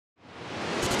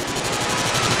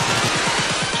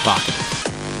provocative.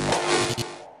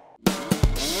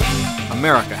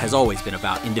 America has always been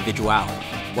about individuality,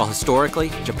 while historically,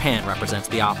 Japan represents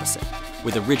the opposite,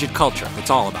 with a rigid culture that's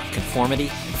all about conformity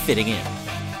and fitting in.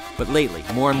 But lately,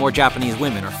 more and more Japanese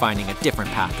women are finding a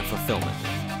different path to fulfillment,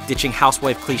 ditching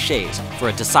housewife cliches for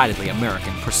a decidedly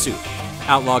American pursuit,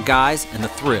 outlaw guys and the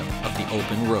thrill of the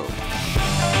open road.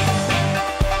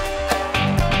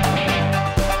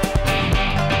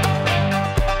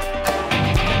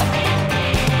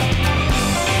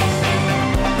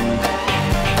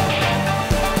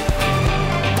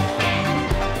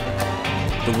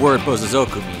 The word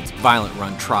Bosozoku means violent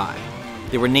run tribe.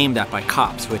 They were named that by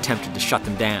cops who attempted to shut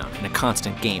them down in a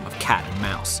constant game of cat and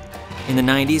mouse. In the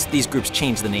 90s, these groups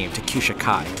changed the name to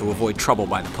Kyushakai to avoid trouble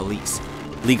by the police,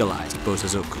 legalized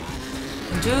Bosozoku.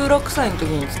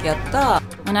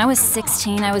 When I was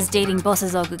 16, I was dating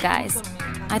Bosozoku guys.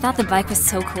 I thought the bike was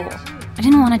so cool. I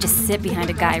didn't want to just sit behind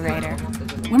a guy rider.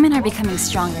 Women are becoming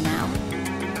stronger now.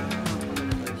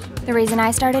 The reason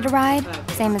I started to ride?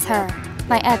 Same as her.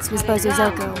 My ex was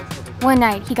Bosozoku. One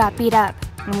night, he got beat up,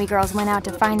 and we girls went out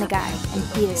to find the guy and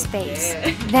beat his face.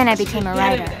 Then I became a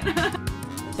rider.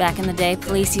 Back in the day,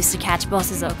 police used to catch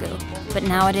Bosozoku, but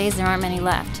nowadays there aren't many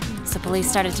left, so police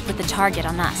started to put the target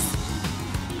on us.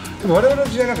 When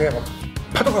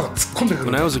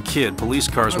I was a kid, police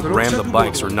cars would ram the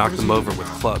bikes or knock them over with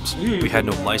clubs. We had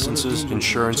no licenses,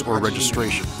 insurance, or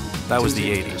registration. That was the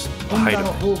 80s, the height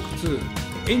of it.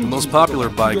 The most popular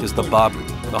bike is the Babu,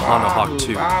 the Honda Hawk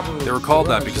 2. They were called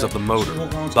that because of the motor.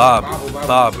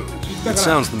 Babu. It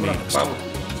sounds the meanest.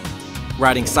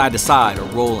 Riding side to side or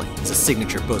rolling is a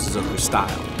signature Bosozoku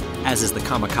style, as is the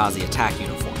kamikaze attack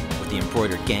uniform with the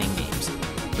embroidered gang names.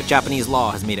 But Japanese law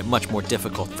has made it much more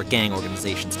difficult for gang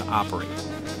organizations to operate.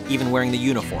 Even wearing the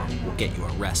uniform will get you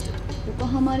arrested.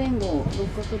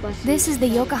 This is the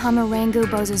Yokohama Rangu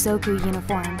Bosozoku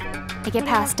uniform. They get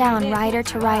passed down rider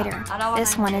to rider.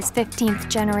 This one is 15th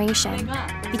generation.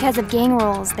 Because of gang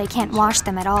rules, they can't wash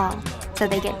them at all, so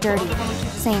they get dirty,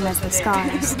 same as the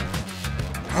scars.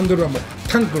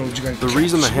 The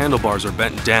reason the handlebars are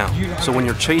bent down, so when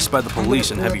you're chased by the police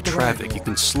in heavy traffic, you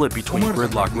can slip between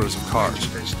gridlock rows of cars.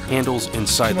 Handles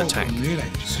inside the tank.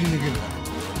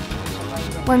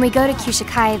 When we go to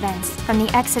Kyushakai events, from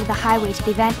the exit of the highway to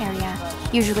the event area,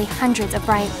 usually hundreds of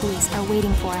riot police are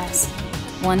waiting for us.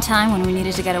 One time, when we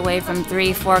needed to get away from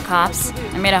 3-4 cops,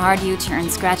 I made a hard U-turn,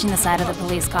 scratching the side of the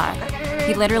police car.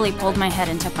 He literally pulled my head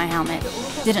and took my helmet.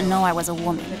 Didn't know I was a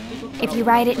woman. If you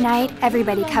ride at night,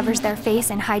 everybody covers their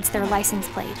face and hides their license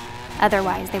plate.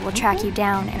 Otherwise, they will track you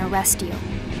down and arrest you.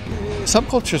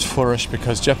 Subcultures flourish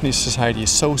because Japanese society is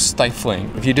so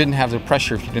stifling. If you didn't have the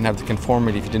pressure, if you didn't have the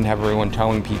conformity, if you didn't have everyone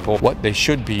telling people what they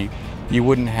should be, you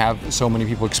wouldn't have so many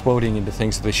people exploding into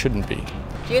things that they shouldn't be.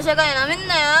 This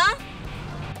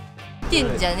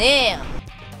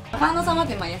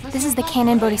is the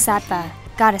Canon Bodhisattva,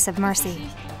 goddess of mercy.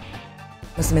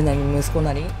 I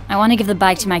want to give the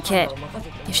bike to my kid.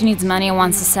 If she needs money and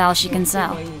wants to sell, she can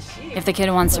sell. If the kid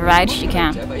wants to ride, she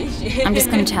can. I'm just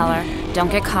gonna tell her,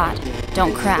 don't get caught,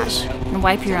 don't crash, and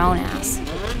wipe your own ass.